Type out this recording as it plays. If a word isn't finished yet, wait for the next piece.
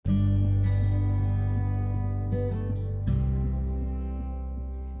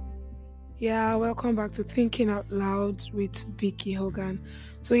Yeah, welcome back to Thinking Out Loud with Vicky Hogan.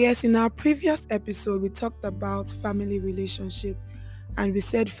 So, yes, in our previous episode, we talked about family relationship and we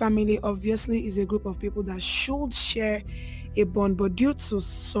said family obviously is a group of people that should share a bond, but due to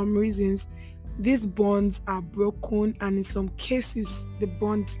some reasons, these bonds are broken and in some cases, the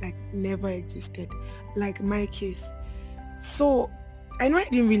bond never existed, like my case. So, I know I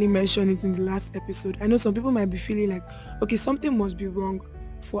didn't really mention it in the last episode. I know some people might be feeling like, okay, something must be wrong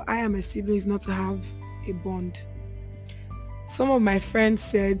for I and my siblings not to have a bond. Some of my friends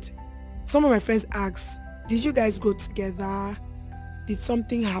said, some of my friends asked, did you guys go together? Did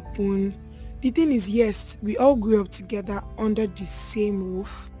something happen? The thing is, yes, we all grew up together under the same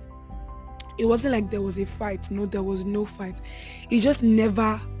roof. It wasn't like there was a fight. No, there was no fight. It just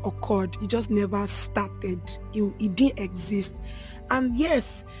never occurred. It just never started. It didn't exist. And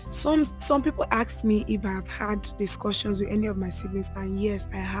yes, some people asked me if I've had discussions with any of my siblings, and yes,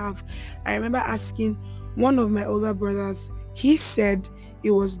 I have. I remember asking one of my older brothers. He said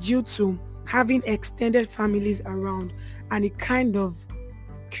it was due to having extended families around, and it kind of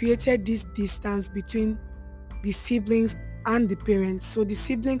created this distance between the siblings and the parents. So the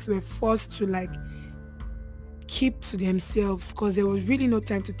siblings were forced to keep to themselves because there was really no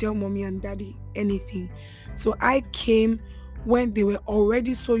time to tell mommy and daddy anything. So I came when they were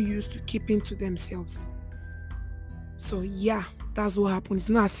already so used to keeping to themselves. So yeah, that's what happened. It's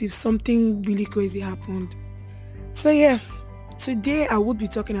not as if something really crazy happened. So yeah, today I would be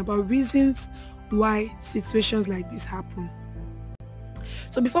talking about reasons why situations like this happen.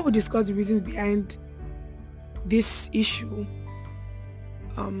 So before we discuss the reasons behind this issue,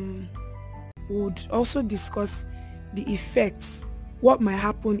 would also discuss the effects, what might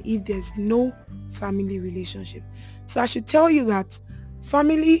happen if there's no family relationship. So I should tell you that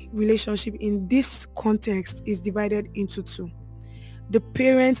family relationship in this context is divided into two: the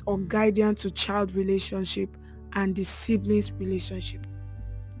parent or guardian to child relationship and the siblings relationship.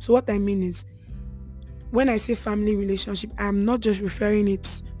 So what I mean is, when I say family relationship, I'm not just referring it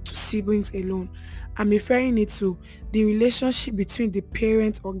to siblings alone. I'm referring it to the relationship between the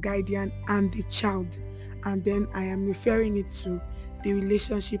parent or guardian and the child. And then I am referring it to the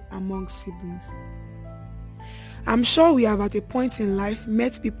relationship among siblings. I'm sure we have at a point in life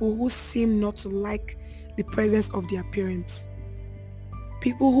met people who seem not to like the presence of their parents.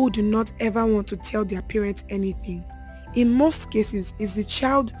 People who do not ever want to tell their parents anything. In most cases, it's the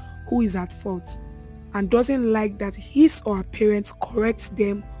child who is at fault and doesn't like that his or her parents correct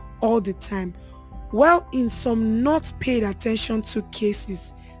them all the time. While in some not paid attention to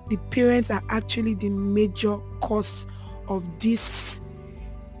cases, the parents are actually the major cause of this.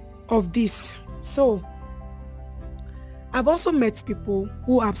 So, I've also met people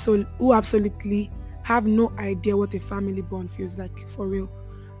who absolutely have no idea what a family bond feels like, for real.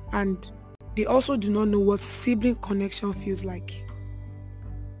 And they also do not know what sibling connection feels like.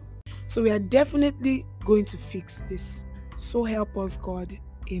 So we are definitely going to fix this. So help us God.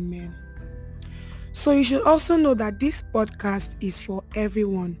 Amen. So you should also know that this podcast is for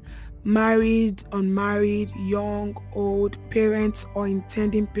everyone: married, unmarried, young, old, parents or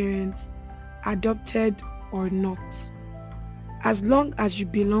intending parents, adopted or not. As long as you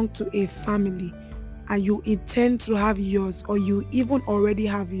belong to a family and you intend to have yours, or you even already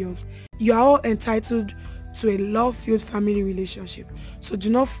have yours, you are all entitled to a love-filled family relationship. So do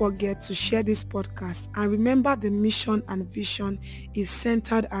not forget to share this podcast, and remember the mission and vision is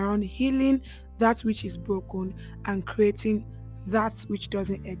centered around healing that which is broken and creating that which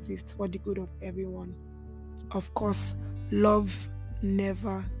doesn't exist for the good of everyone. Of course, love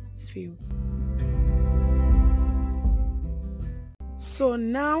never fails. So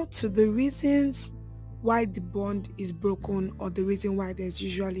now to the reasons why the bond is broken, or the reason why there's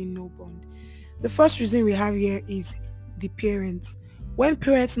usually no bond. The first reason we have here is the parents. When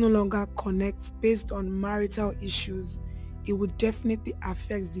parents no longer connect based on marital issues, it would definitely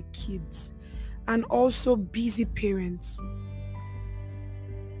affect the kids. And also busy parents.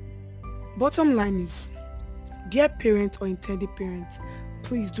 Bottom line is, dear parents or intended parents,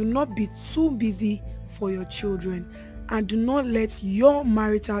 please do not be too busy for your children, and do not let your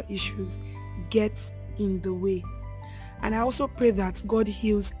marital issues get in the way. And I also pray that God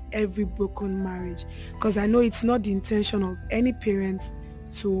heals every broken marriage, because I know it's not the intention of any parent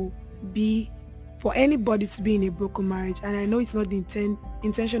for anybody to be in a broken marriage, and I know it's not the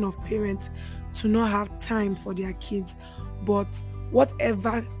intention of parents to not have time for their kids. But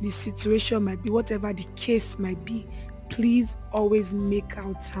whatever the situation might be, whatever the case might be, please always make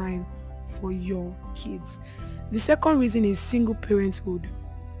out time for your kids. The second reason is single parenthood.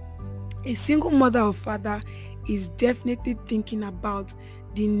 A single mother or father is definitely thinking about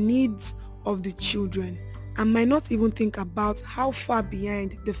the needs of the children and might not even think about how far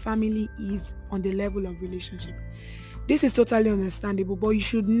behind the family is on the level of relationship. This is totally understandable, but you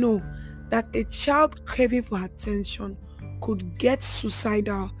should know that a child craving for attention could get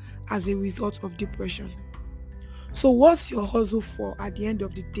suicidal as a result of depression. So what's your hustle for at the end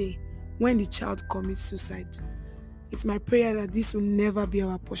of the day when the child commits suicide? It's my prayer that this will never be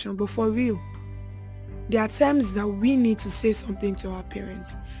our portion, but for real, there are times that we need to say something to our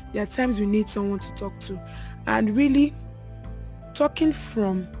parents. There are times we need someone to talk to. And really, talking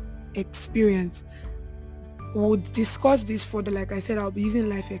from experience, we'll discuss this further. Like I said, I'll be using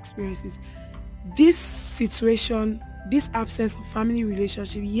life experiences. This situation, this absence of family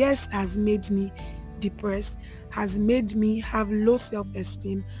relationship, yes, has made me depressed, has made me have low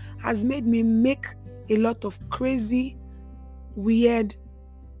self-esteem, has made me make a lot of crazy, weird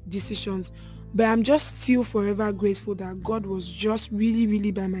decisions. But I'm just still forever grateful that God was just really,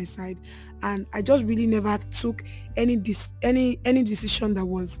 really by my side, and I just really never took any decision that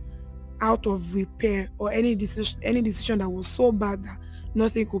was out of repair, or any decision that was so bad that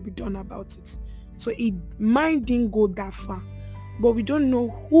nothing could be done about it. So mine didn't go that far, but we don't know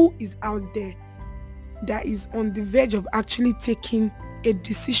who is out there that is on the verge of actually taking a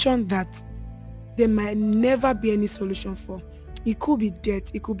decision that there might never be any solution for. It could be death,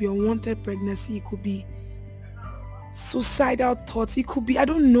 it could be unwanted pregnancy, it could be suicidal thoughts, it could be, I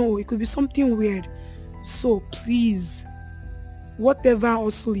don't know, it could be something weird. So please, whatever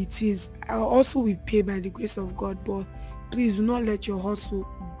hustle it is, our hustle will pay by the grace of God, but please do not let your hustle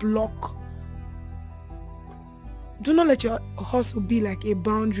block. Do not let your hustle be like a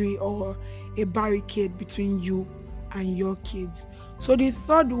boundary or a barricade between you and your kids. So the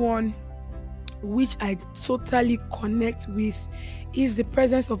third one, which I totally connect with, is the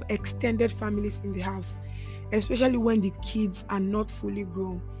presence of extended families in the house, especially when the kids are not fully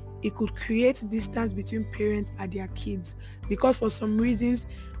grown. It could create distance between parents and their kids, because for some reasons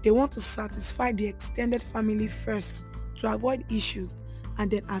they want to satisfy the extended family first to avoid issues and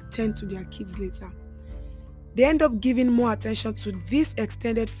then attend to their kids later. They end up giving more attention to these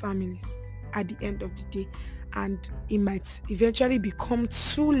extended families at the end of the day, and it might eventually become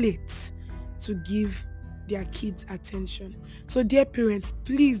too late to give their kids attention. So dear parents,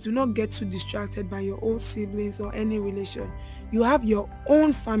 please do not get too distracted by your own siblings or any relation. You have your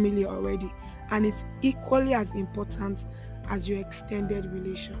own family already, and it's equally as important as your extended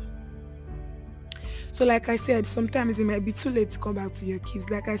relation. So like I said, sometimes it might be too late to come back to your kids.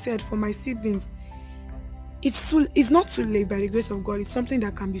 Like I said, for my siblings, it's not too late by the grace of God. It's something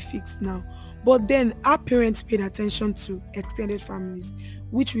that can be fixed now. But then our parents paid attention to extended families,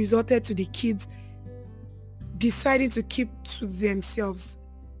 which resulted to the kids deciding to keep to themselves.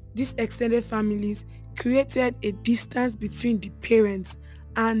 These extended families created a distance between the parents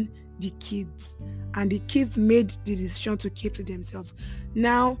and the kids, and the kids made the decision to keep to themselves.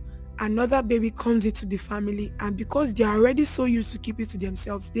 Now another baby comes into the family, and because they are already so used to keep it to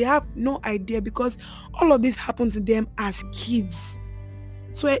themselves, they have no idea, because all of this happened to them as kids.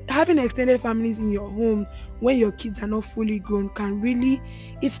 So having extended families in your home when your kids are not fully grown can really,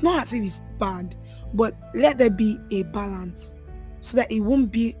 it's not as if it's bad, but let there be a balance so that it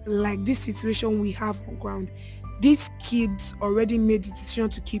won't be like this situation we have on ground. These kids already made the decision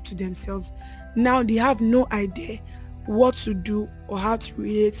to keep to themselves. Now they have no idea what to do or how to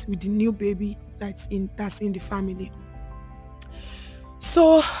relate with the new baby that's in the family.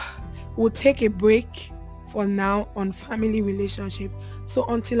 So we'll take a break for now on family relationship. So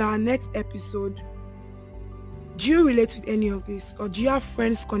until our next episode, do you relate with any of this, or do you have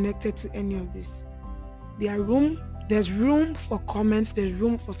friends connected to any of this? There's room for comments, there's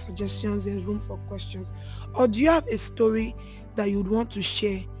room for suggestions, there's room for questions. Or do you have a story that you'd want to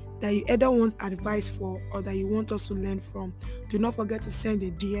share, that you either want advice for or that you want us to learn from? Do not forget to send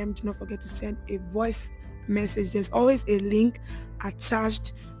a DM. Do not forget to send a voice message. There's always a link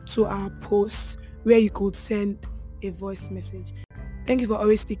attached to our posts where you could send a voice message. Thank you for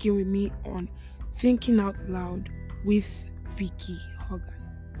always sticking with me on Thinking Out Loud with Vicky Hogan.